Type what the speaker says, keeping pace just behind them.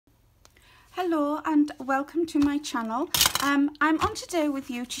Hello and welcome to my channel. I'm on today with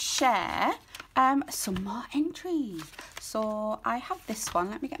you to share some more entries. So I have this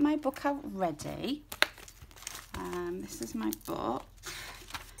one. Let me get my book out ready. This is my book.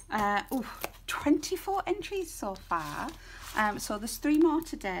 24 entries so far. So there's 3 more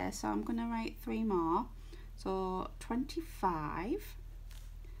today, so I'm going to write 3 more. So 25,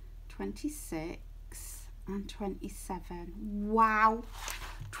 26 and 27. Wow,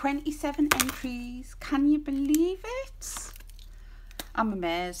 27 entries. Can you believe it? I'm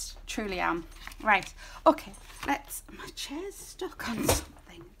amazed, truly am. Right, okay, my chair's stuck on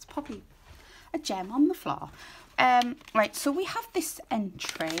something. It's probably a gem on the floor. Right, so we have this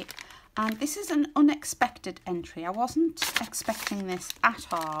entry, and this is an unexpected entry. I wasn't expecting this at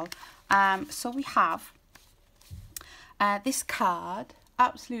all. So we have this card.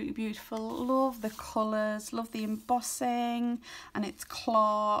 Absolutely beautiful. Love the colours, love the embossing, and it's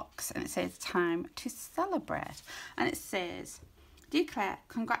clocks, and it says time to celebrate. And it says, "Dear Claire,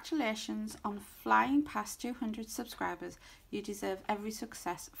 congratulations on flying past 200 subscribers. You deserve every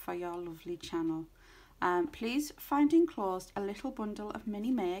success for your lovely channel. Please find enclosed a little bundle of mini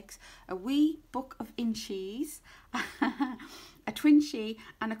makes, a wee book of inchies, a twinchie,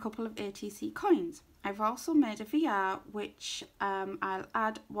 and a couple of ATC coins. I've also made a VR which I'll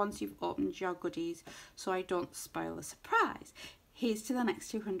add once you've opened your goodies so I don't spoil the surprise. Here's to the next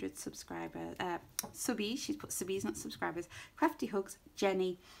 200 subscribers." Subbies, she's put subbies, not subscribers. Crafty hugs,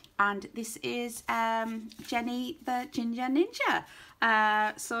 Jenny. And this is Jenny the Ginger Ninja.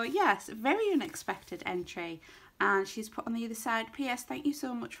 So yes, very unexpected entry. And she's put on the other side, "P.S. Thank you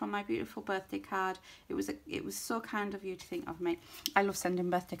so much for my beautiful birthday card. It was so kind of you to think of me." I love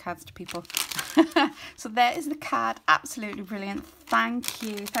sending birthday cards to people. So there is the card. Absolutely brilliant. Thank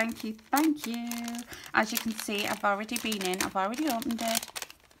you, thank you, thank you. As you can see, I've already been in. I've already opened it.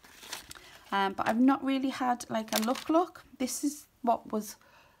 But I've not really had like a look. This is what was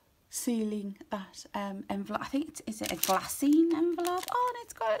sealing that envelope. I think is it a glassine envelope? Oh, and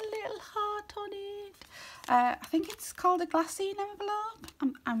it's got a little heart on it. I think it's called a glassine envelope.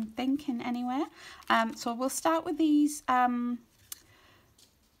 I'm thinking anyway. So we'll start with these.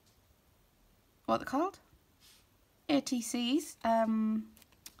 What they're called? ATCs.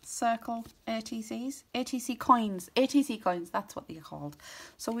 Circle ATCs. ATC coins. ATC coins. That's what they're called.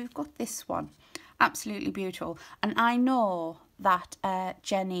 So we've got this one. Absolutely beautiful. And I know that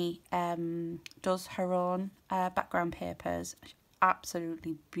Jenny does her own background papers.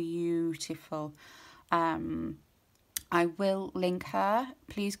 Absolutely beautiful. I will link her.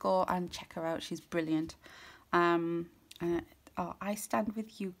 Please go and check her out. She's brilliant. Oh, I stand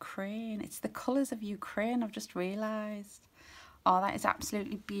with Ukraine. It's the colours of Ukraine, I've just realised. Oh, that is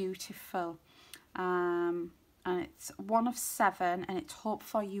absolutely beautiful. And it's 1 of 7, and it's Hope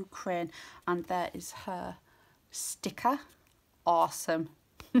for Ukraine. And there is her sticker. Awesome.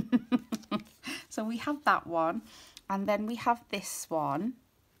 So we have that one. And then we have this one.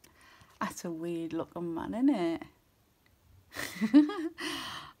 That's a weird looking man, isn't it?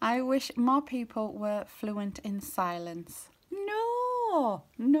 "I wish more people were fluent in silence." No.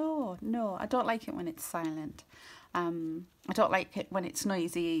 I don't like it when it's silent. I don't like it when it's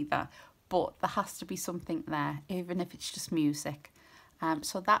noisy either. But there has to be something there, even if it's just music.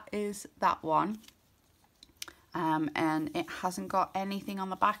 So that is that one. And it hasn't got anything on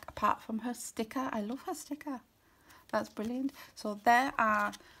the back apart from her sticker. I love her sticker. That's brilliant. So there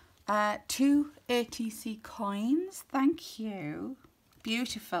are 2 ATC coins. Thank you.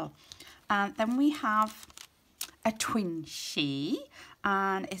 Beautiful. And then we have a twinchie,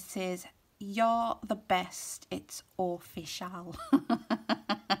 and it says, "You're the best, it's official."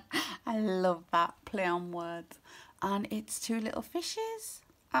 I love that play on words. And it's 2 little fishes.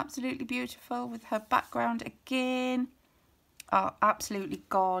 Absolutely beautiful with her background again. Oh, absolutely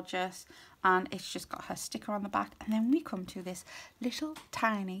gorgeous. And it's just got her sticker on the back. And then we come to this little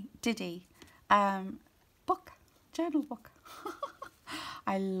tiny diddy book, journal book.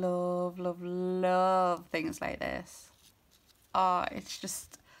 I love things like this. Oh, it's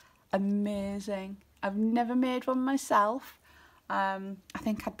just amazing. I've never made one myself. I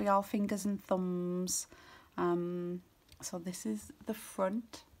think I'd be all fingers and thumbs. So this is the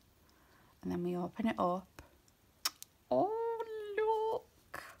front, and then we open it up. Oh,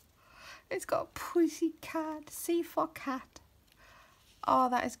 look. It's got a pussy cat, C for cat. Oh,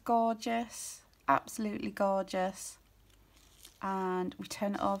 that is gorgeous. Absolutely gorgeous. And we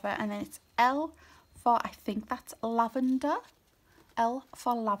turn it over, and then it's L for, I think that's lavender. L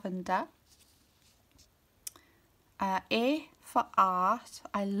for lavender. A for art.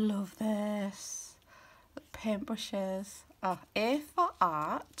 I love this. The paintbrushes. Oh, A for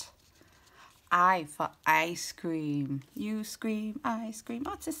art. I for ice cream. You scream, I scream.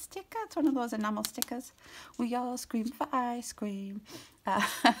 Oh, it's a sticker. It's one of those enamel stickers. We all scream for ice cream.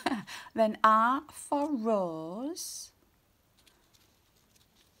 Then R for rose.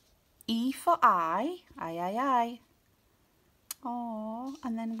 E for I. Oh,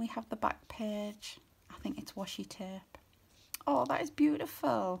 and then we have the back page. I think it's washi tape. Oh, that is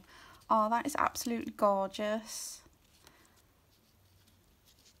beautiful. Oh, that is absolutely gorgeous.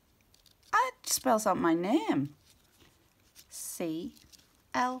 It spells out my name. C-L-A-I-R-E.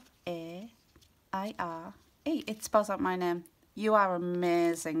 It spells out my name. You are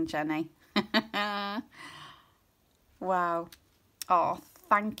amazing, Jenny. Wow. Oh,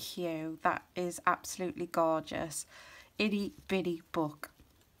 thank you. That is absolutely gorgeous. Itty bitty book.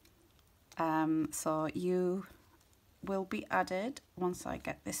 So you will be added once I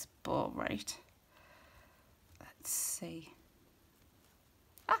get this bow right. Let's see.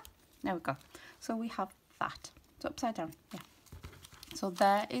 There we go. So we have that. It's upside down. Yeah. So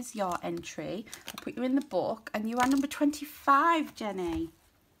there is your entry. I'll put you in the book, and you are number 25, Jenny.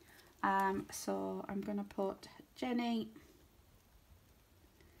 So I'm going to put Jenny,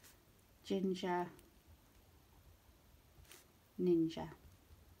 Ginger, Ninja.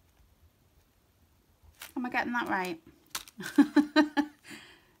 Am I getting that right?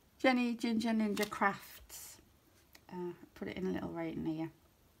 Jenny, Ginger, Ninja Crafts. Put it in a little writing here.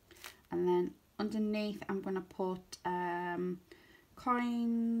 And then underneath I'm going to put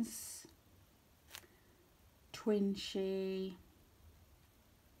coins, Twinchy,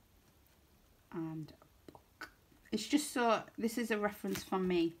 and book. It's just so, this is a reference from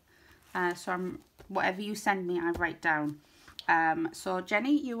me. So whatever you send me, I write down. So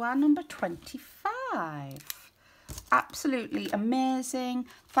Jenny, you are number 25. Absolutely amazing.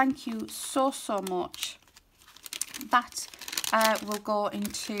 Thank you so bach That will go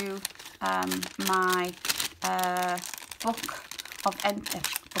into my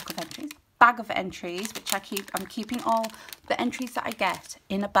bag of entries, which I'm keeping all the entries that I get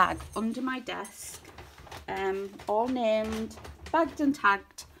in a bag under my desk, all named, bagged and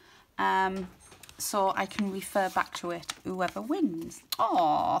tagged, so I can refer back to it whoever wins.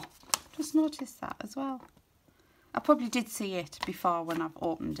 Oh, just noticed that as well. I probably did see it before when I've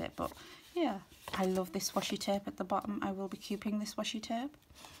opened it, but yeah, I love this washi tape at the bottom. I will be keeping this washi tape,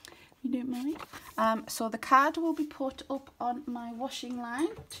 if you don't mind. So the card will be put up on my washing line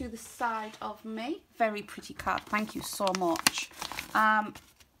to the side of me. Very pretty card, thank you so much.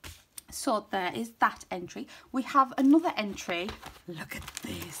 So there is that entry. We have another entry. Look at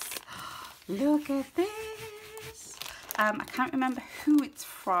this. Look at this. I can't remember who it's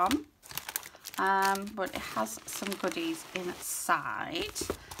from, but it has some goodies inside.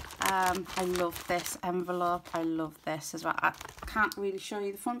 I love this envelope. I love this as well. I can't really show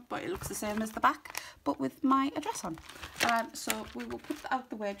you the front, but it looks the same as the back, but with my address on. So we will put that out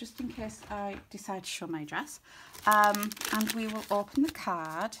the way just in case I decide to show my address. And we will open the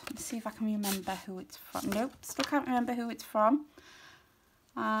card. Let's see if I can remember who it's from. Nope, still can't remember who it's from.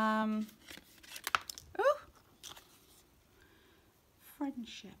 Oh,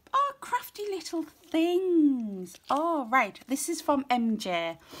 friendship. Oh, crafty little things. Oh, right. This is from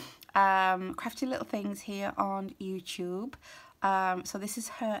Emjay. Crafty little things here on YouTube. So this is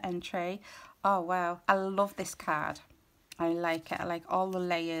her entry. Oh, wow. I love this card. I like it. I like all the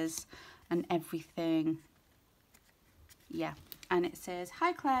layers and everything. Yeah. And it says,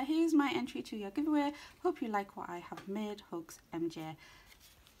 "Hi Claire, here's my entry to your giveaway. Hope you like what I have made. Hugs, MJ."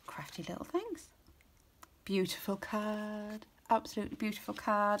 Crafty little things. Beautiful card. Absolutely beautiful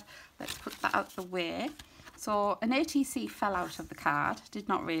card. Let's put that out the way. So an ATC fell out of the card. Did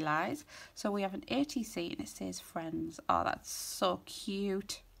not realise. So we have an ATC and it says friends. Oh, that's so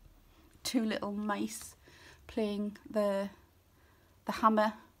cute. Two little mice playing the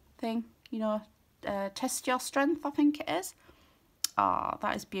hammer thing. You know, test your strength, I think it is. Oh,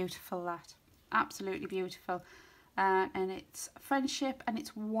 that is beautiful, that. Absolutely beautiful. And it's friendship and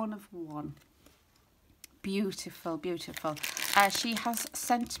it's 1 of 1. Beautiful, beautiful. She has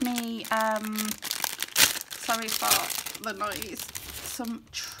sent me, sorry for the noise, some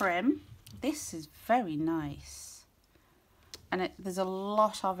trim. This is very nice. And there's a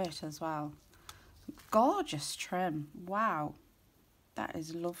lot of it as well. Gorgeous trim. Wow. That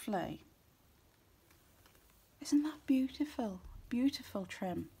is lovely. Isn't that beautiful? Beautiful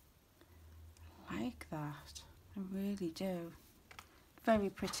trim. I like that. I really do. Very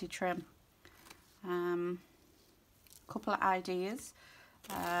pretty trim. Couple of ideas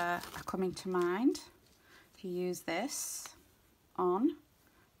are coming to mind to use this on.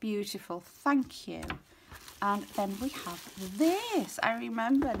 Beautiful, thank you. And then we have this. I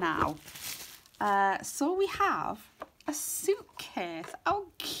remember now. So we have a suitcase. How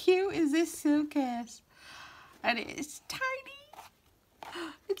cute is this suitcase? And it's tiny.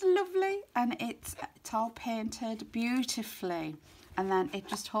 It's lovely, and it's all painted beautifully. And then it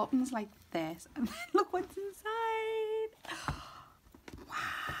just opens like this, and then look what's inside.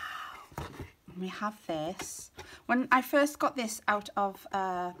 Wow. And we have this. When I first got this out of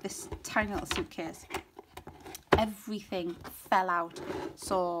this tiny little suitcase, everything fell out,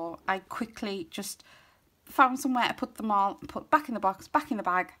 so I quickly just found somewhere to put them all, put back in the box, back in the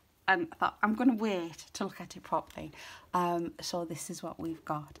bag, and I thought I'm going to wait to look at it properly. So this is what we've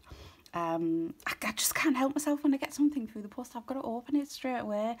got. I just can't help myself when I get something through the post. I've got to open it straight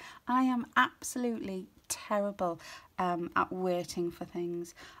away. I am absolutely terrible at waiting for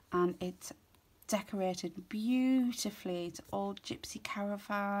things, and it's decorated beautifully. It's old gypsy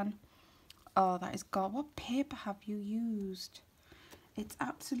caravan. Oh, that is God. What paper have you used? It's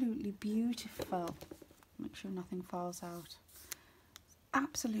absolutely beautiful. Make sure nothing falls out.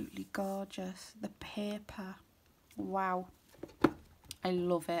 Absolutely gorgeous. The paper. Wow. I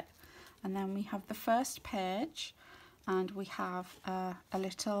love it. And then we have the first page, and we have a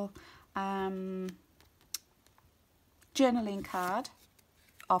little journaling card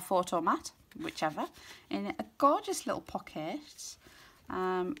or photo mat, whichever, in a gorgeous little pocket.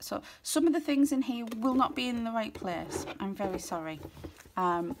 So some of the things in here will not be in the right place. I'm very sorry.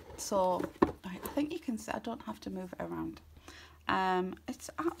 So I think you can see, I don't have to move it around. It's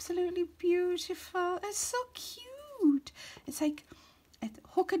absolutely beautiful. It's so cute. It's like it's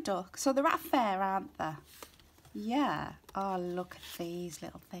hook a duck. So they're at a fair, aren't they? Yeah. Oh, look at these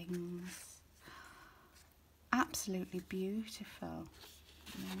little things. Absolutely beautiful.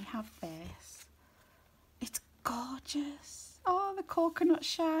 And then we have this. It's gorgeous. Oh, the coconut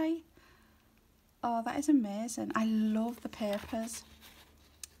shy. Oh, that is amazing. I love the papers.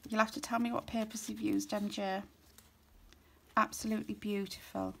 You'll have to tell me what papers you've used, MJ. Absolutely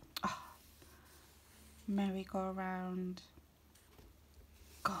beautiful. Oh, merry-go-round.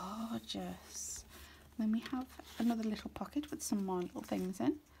 Gorgeous. Then we have another little pocket with some more little things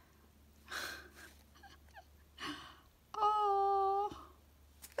in. Oh,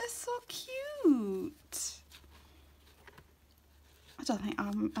 they're so cute. I don't think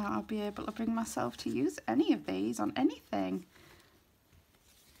I'll be able to bring myself to use any of these on anything.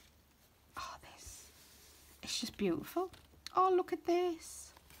 Oh, it's just beautiful. Oh, look at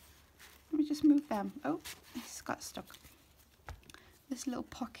this. Let me just move them. Oh, this got stuck. This little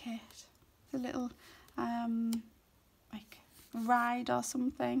pocket, the little like ride or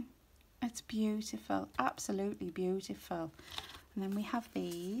something. It's beautiful, absolutely beautiful. And then we have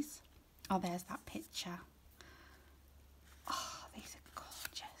these. Oh, there's that picture. Oh, these are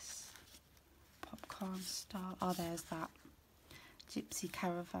gorgeous. Popcorn style. Oh, there's that gypsy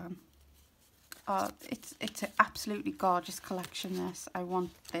caravan. Oh, it's an absolutely gorgeous collection, this. I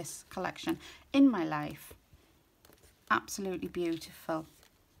want this collection in my life. Absolutely beautiful.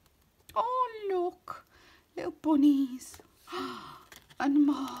 Oh, look. Little bunnies. And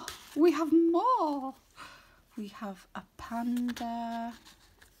more. We have more. We have a panda.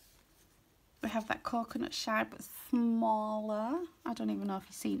 We have that coconut shy, but smaller. I don't even know if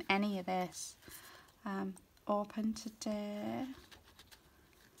you've seen any of this. Open today.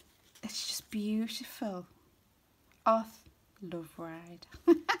 It's just beautiful. Oh, love ride.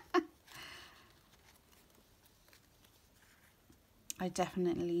 I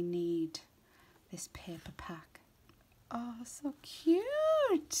definitely need this paper pack. Oh, so cute.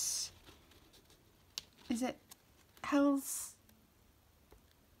 Is it Hell's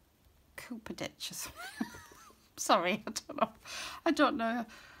Cooper Ditch or something? Sorry, I don't know. I don't know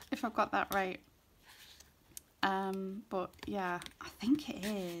if I've got that right. But yeah, I think it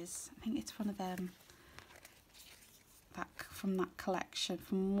is. I think it's one of them. From that collection,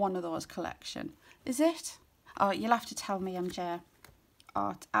 from one of those collection. Is it? Oh, you'll have to tell me, MJ.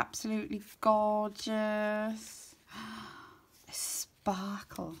 Oh, it's absolutely gorgeous. A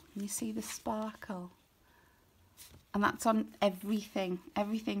sparkle. Can you see the sparkle? And that's on everything.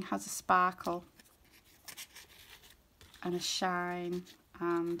 Everything has a sparkle and a shine,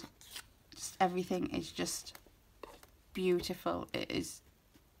 and just everything is just beautiful. It is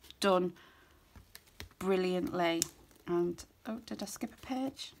done brilliantly. And oh, did I skip a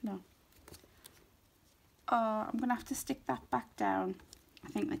page? No. Oh, I'm gonna have to stick that back down. I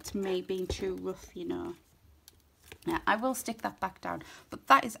think that's me being too rough, you know. Yeah, I will stick that back down. But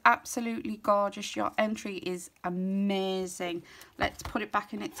that is absolutely gorgeous. Your entry is amazing. Let's put it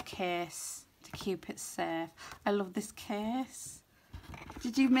back in its case to keep it safe. I love this case.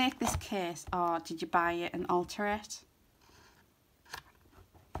 Did you make this case, or did you buy it and alter it?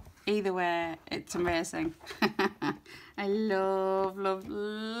 Either way, it's amazing. I love, love,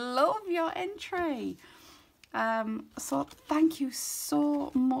 love your entry. So thank you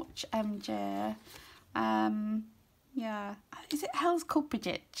so much, MJ. Yeah, is it Hell's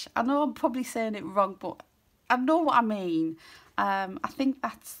Cupiditch? I know I'm probably saying it wrong, but I know what I mean. I think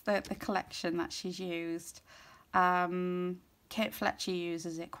that's the collection that she's used. Kate Fletcher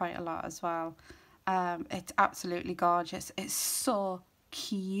uses it quite a lot as well. It's absolutely gorgeous. It's so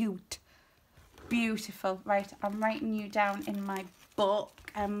cute. Beautiful. Right, I'm writing you down in my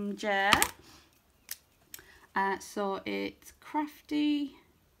book, MJ. So it's crafty.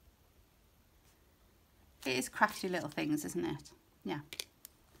 It is crafty little things, isn't it? Yeah.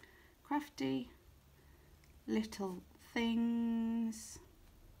 Crafty little things.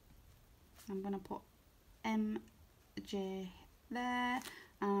 I'm going to put MJ there.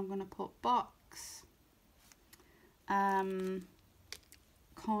 And I'm going to put box.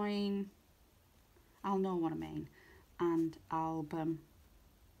 Coin. I'll know what I mean. And album.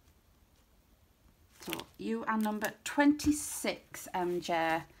 So you are number 26,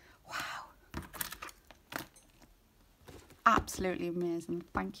 MJ. Wow. Absolutely amazing.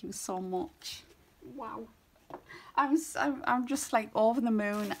 Thank you so much. Wow. I'm just like over the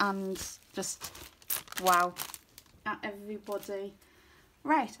moon and just wow at everybody.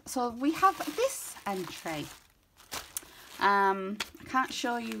 Right, so we have this entry. I can't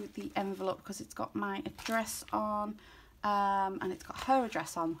show you the envelope because it's got my address on and it's got her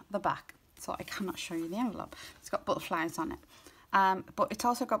address on the back, so I cannot show you the envelope. It's got butterflies on it, but it's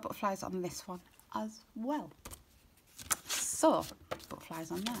also got butterflies on this one as well. So,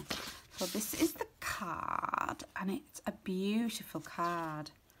 butterflies on there. So this is the card, and it's a beautiful card.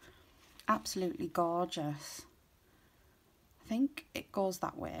 Absolutely gorgeous. I think it goes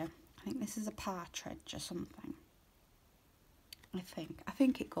that way. I think this is a partridge or something. I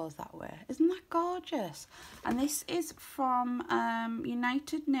think it goes that way. Isn't that gorgeous? And this is from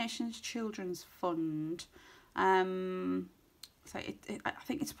United Nations Children's Fund. So I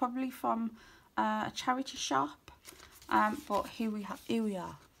think it's probably from a charity shop. But here we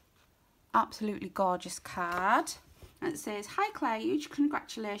are. Absolutely gorgeous card. And it says, "Hi Claire, huge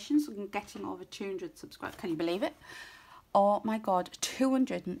congratulations on getting over 200 subscribers." Can you believe it? Oh my god,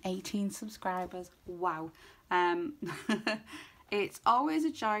 218 subscribers. Wow. It's always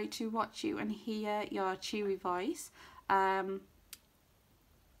a joy to watch you and hear your cheery voice.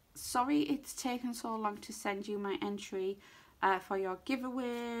 Sorry it's taken so long to send you my entry for your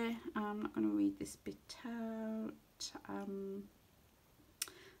giveaway. I'm not going to read this bit out.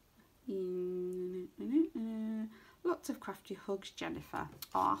 Lots of crafty hugs, Jennifer.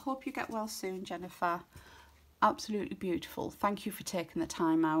 Oh, I hope you get well soon, Jennifer. Absolutely beautiful. Thank you for taking the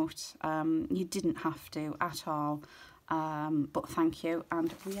time out. You didn't have to at all, but thank you.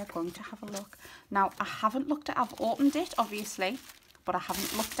 And we are going to have a look now. I've opened it obviously, but I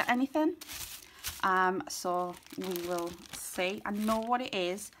haven't looked at anything, so we will see. I know what it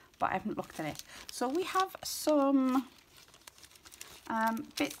is, but I haven't looked at it. So we have some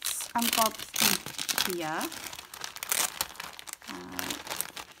bits and bobs in here.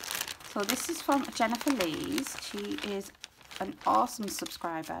 So this is from Jennifer Lees. She is an awesome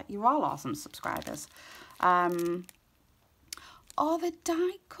subscriber. You're all awesome subscribers. Oh, the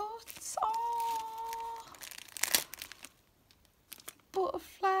die cuts. Oh,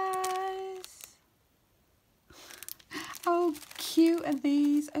 butterflies. How cute are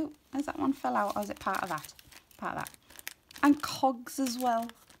these? Oh, has that one fell out, or is it part of that? Part of that. And cogs as well.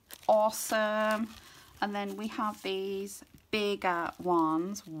 Awesome. And then we have these bigger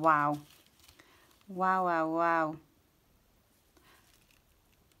ones. Wow. Wow, wow, wow.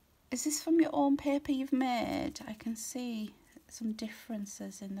 Is this from your own paper you've made? I can see some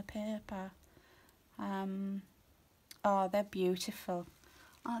differences in the paper. Oh, they're beautiful.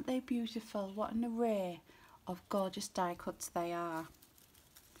 Aren't they beautiful? What an array of gorgeous die cuts they are.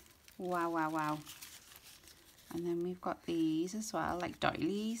 Wow, wow, wow. And then we've got these as well, like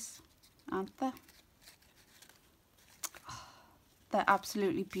doilies, aren't they? Oh, they're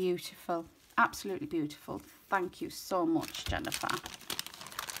absolutely beautiful. Absolutely beautiful. Thank you so much, Jennifer.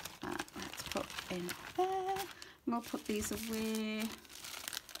 Let's put in there. I'm going to put these away.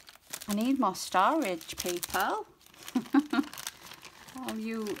 I need more storage, people. Oh,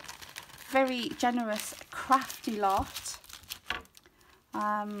 you very generous, crafty lot.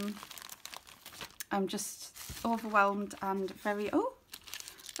 I'm just overwhelmed and very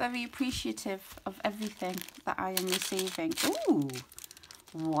appreciative of everything that I am receiving. Ooh,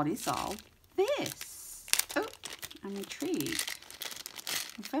 what is all this? Oh, I'm intrigued.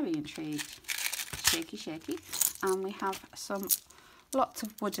 I'm very intrigued. Shaky, shaky. And we have some lots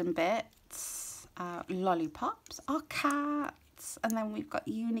of wooden bits, lollipops, our cats, and then we've got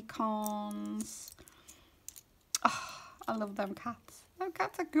unicorns. Oh, I love them cats. Them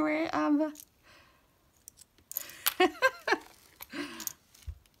cats are great, aren't they?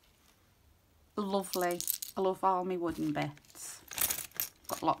 Lovely. I love all my wooden bits.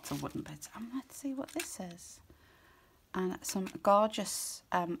 Got lots of wooden bits. And let's see what this is. And some gorgeous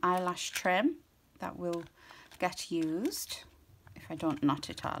eyelash trim that will get used. If I don't knot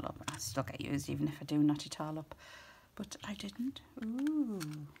it all up, I'll still get used even if I do knot it all up. But I didn't. Ooh.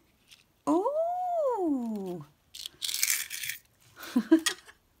 Ooh.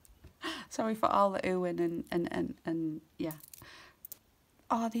 Sorry for all the oohing and yeah.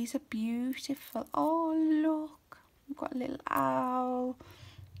 Oh, these are beautiful. Oh, look. We've got a little owl.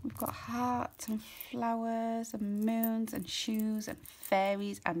 We've got hearts and flowers and moons and shoes and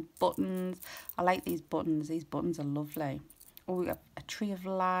fairies and buttons. I like these buttons. These buttons are lovely. Oh, we got a tree of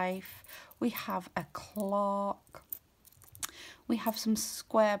life. We have a clock. We have some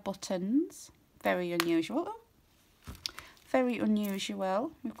square buttons. Very unusual. Very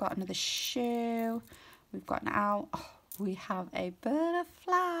unusual. We've got another shoe. We've got an owl. Oh, we have a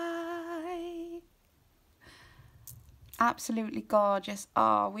butterfly. Absolutely gorgeous.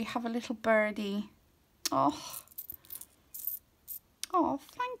 Oh, we have a little birdie. Oh. Oh,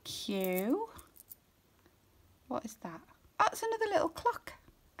 thank you. What is that? Oh, it's another little clock.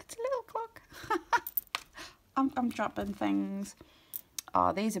 It's a little clock. I'm dropping things.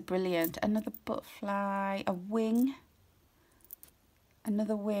 Oh, these are brilliant. Another butterfly, a wing.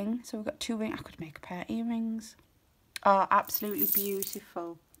 Another wing. So we've got two wings. I could make a pair of earrings. Oh, absolutely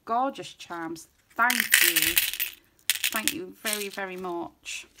beautiful. Gorgeous charms. Thank you. Thank you very, very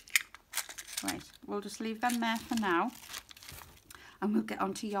much. Right, we'll just leave them there for now. And we'll get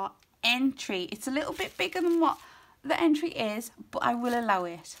on to your entry. It's a little bit bigger than what the entry is, but I will allow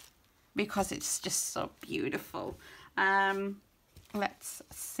it because it's just so beautiful. Let's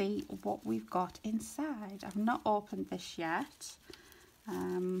see what we've got inside. I've not opened this yet.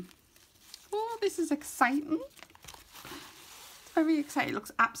 Oh, this is exciting. It's very exciting. It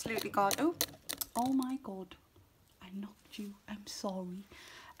looks absolutely gorgeous. Oh my God. I knocked you. I'm sorry.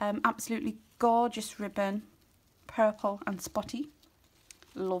 Absolutely gorgeous ribbon. Purple and spotty.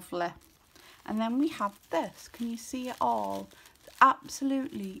 Lovely. And then we have this. Can you see it all? It's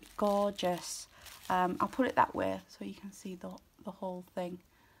absolutely gorgeous. I'll put it that way so you can see the whole thing.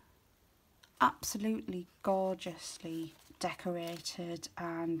 Absolutely gorgeously decorated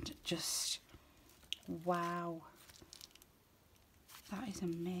and just wow. That is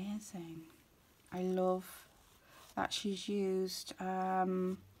amazing. I love that she's used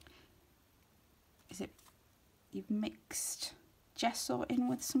you've mixed gesso in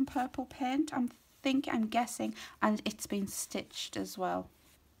with some purple paint, I'm guessing, and it's been stitched as well.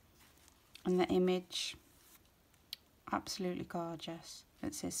 And the image, absolutely gorgeous.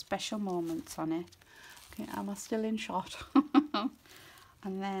 It says special moments on it. Okay, am I still in shot?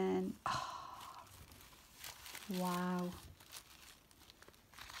 And then, oh, wow.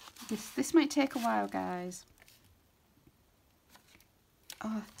 This might take a while, guys.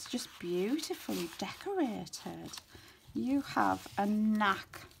 Oh, it's just beautifully decorated. You have a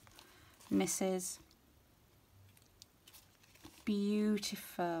knack, Mrs.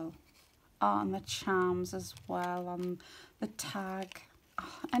 Beautiful. Oh, and the charms as well, on the tag.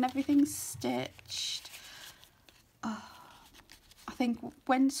 Oh, and everything's stitched. Oh, I think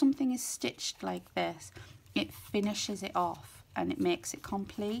when something is stitched like this, it finishes it off and it makes it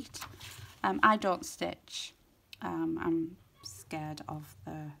complete. I don't stitch. I'm scared of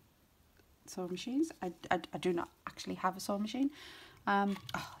the sewing machines. I do not actually have a sewing machine. Oh,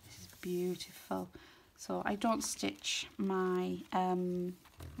 this is beautiful. So I don't stitch my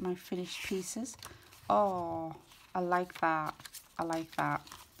my finished pieces. Oh, I like that. I like that.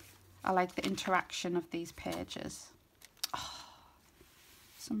 I like the interaction of these pages. Oh,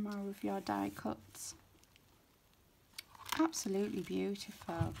 some more of your die cuts. Absolutely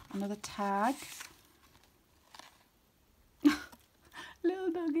beautiful. Another tag.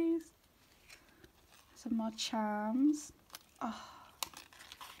 Little doggies. Some more charms. Oh,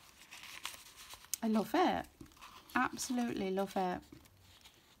 I love it. Absolutely love it.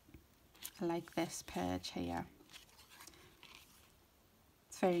 I like this page here.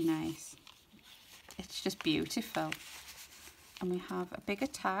 It's very nice. It's just beautiful. And we have a bigger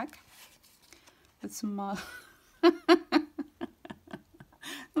tag with some more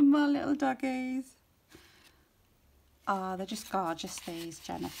some more little doggies. Oh, they're just gorgeous, these,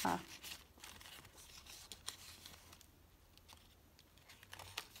 Jennifer.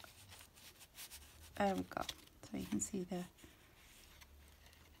 There we go. So you can see the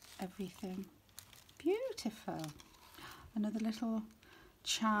everything. Beautiful. Another little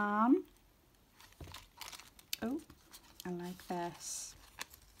charm. Oh, I like this.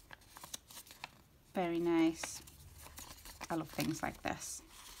 Very nice. I love things like this.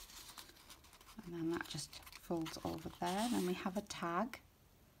 And then that just folds over there. Then we have a tag.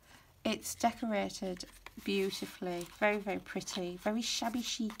 It's decorated beautifully. Very, very pretty. Very shabby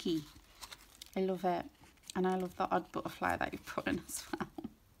chicy. I love it. And I love the odd butterfly that you put in as well.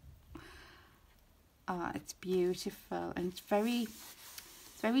 It's beautiful. And it's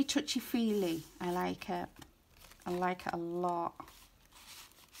very touchy-feely. I like it. I like it a lot.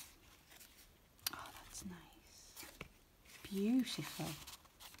 Oh, that's nice. Beautiful.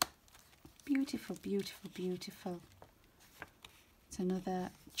 Beautiful, beautiful, beautiful. It's another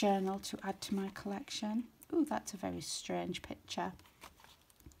journal to add to my collection. Oh, that's a very strange picture.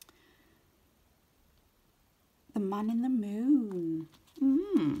 The man in the moon.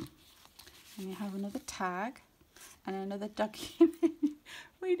 And you have another tag and another document.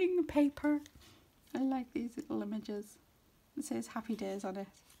 Reading the paper. I like these little images. It says happy days on it.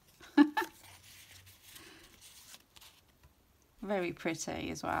 Very pretty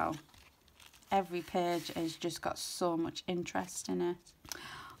as well. Every page has just got so much interest in it.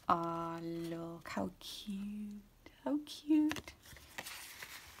 Oh, look how cute. How cute.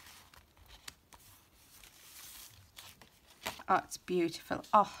 Oh, it's beautiful.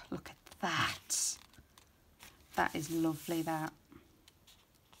 Oh, look at that. That is lovely, that.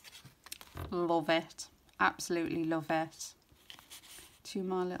 Love it. Absolutely love it. Two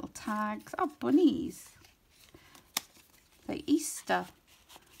more little tags. Oh, bunnies. The Easter.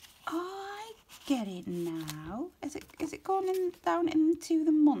 Oh, I get it now. Is it going in down into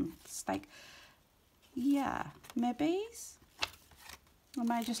the months? Like, yeah, maybe. Or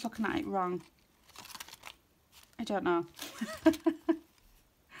am I just looking at it wrong? I don't know.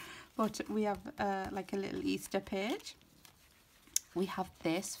 But we have like a little Easter page. We have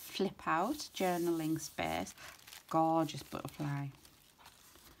this flip out journaling space. Gorgeous butterfly.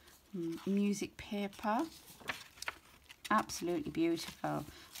 Music paper. Absolutely beautiful.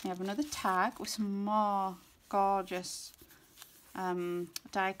 We have another tag with some more gorgeous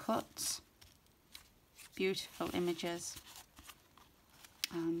die cuts. Beautiful images.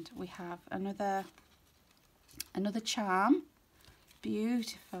 And we have another charm.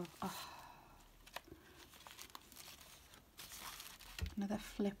 Beautiful. Oh. Another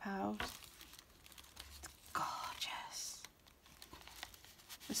flip out. It's gorgeous.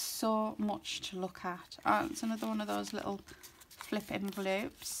 There's so much to look at. Oh, it's another one of those little flip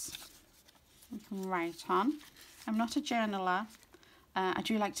envelopes you can write on. I'm not a journaler. I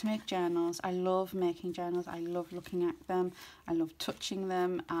do like to make journals. I love making journals. I love looking at them. I love touching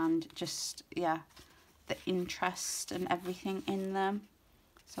them and just, yeah, the interest and everything in them.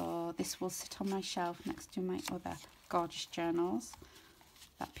 So this will sit on my shelf next to my other gorgeous journals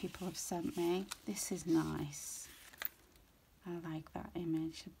that people have sent me. This is nice. I like that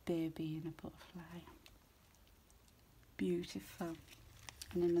image, a baby and a butterfly. Beautiful.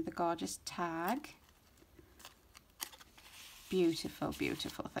 And another gorgeous tag. Beautiful,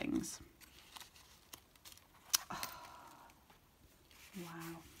 beautiful things. Oh,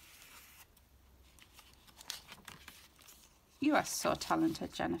 wow. You are so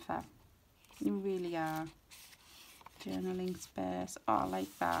talented, Jennifer. You really are. Journaling space. Oh, I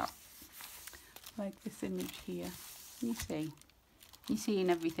like that. I like this image here. You see. You're seeing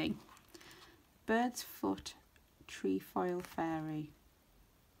everything. Bird's foot trefoil fairy.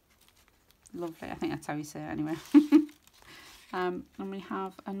 Lovely. I think that's how you say it anyway. And we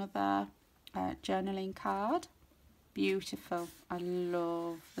have another journaling card. Beautiful. I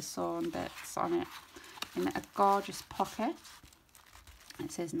love the sewn bits on it. In a gorgeous pocket.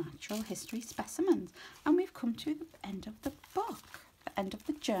 It says Natural History Specimens. And we've come to the end of the book. The end of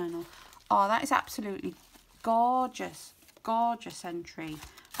the journal. Oh, that is absolutely gorgeous. Gorgeous entry,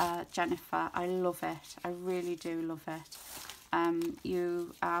 Jennifer. I love it. I really do love it.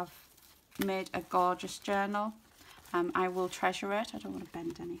 You have made a gorgeous journal. I will treasure it. I don't want to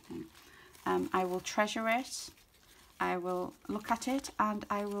bend anything. I will treasure it. I will look at it and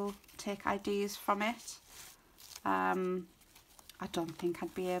I will take ideas from it. I don't think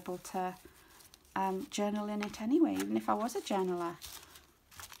I'd be able to journal in it anyway, even if I was a journaler.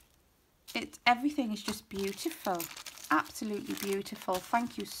 Everything is just beautiful. Absolutely beautiful.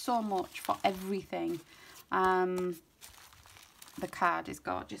 Thank you so much for everything. The card is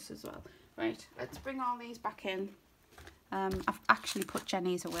gorgeous as well. Right, let's bring all these back in. I've actually put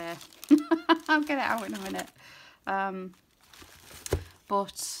Jenny's away. I'll get it out in a minute.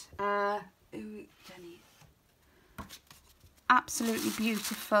 Jenny, absolutely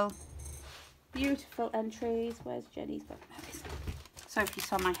beautiful, beautiful entries. Where's Jenny's got? Sorry if you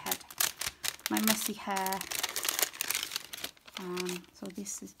saw my head, my messy hair. So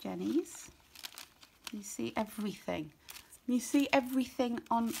this is Jenny's. You see everything. You see everything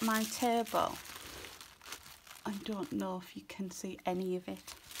on my table. I don't know if you can see any of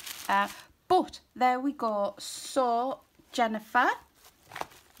it. But there we go. So Jennifer,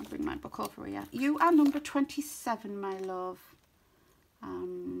 I'll bring my book over here. You are number 27, my love.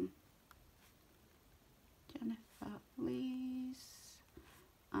 Jennifer Lees.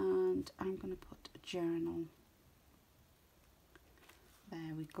 And I'm going to put a journal.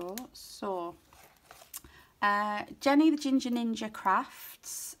 There we go. So, Jenny the Ginger Ninja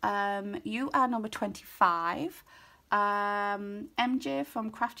Crafts, you are number 25. MJ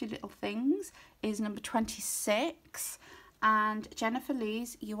from Crafty Little Things is number 26. And Jennifer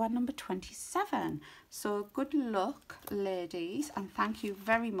Lees, you are number 27. So good luck, ladies, and thank you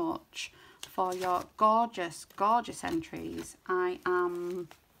very much for your gorgeous, gorgeous entries. I am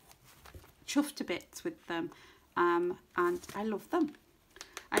chuffed to bits with them, and I love them.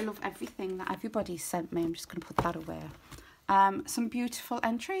 I love everything that everybody sent me. I'm just going to put that away. Some beautiful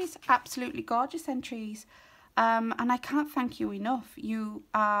entries, absolutely gorgeous entries. And I can't thank you enough. You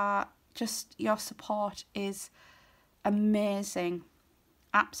are just, your support is amazing.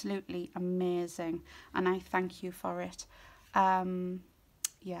 Absolutely amazing. And I thank you for it.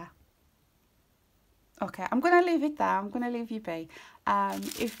 Yeah. Okay, I'm going to leave it there. I'm going to leave you be.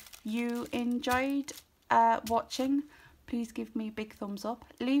 If you enjoyed watching, please give me a big thumbs up.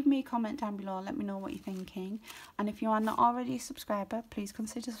 Leave me a comment down below. Let me know what you're thinking. And if you are not already a subscriber, please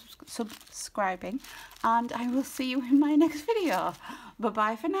consider subscribing. And I will see you in my next video.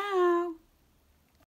 Bye-bye for now.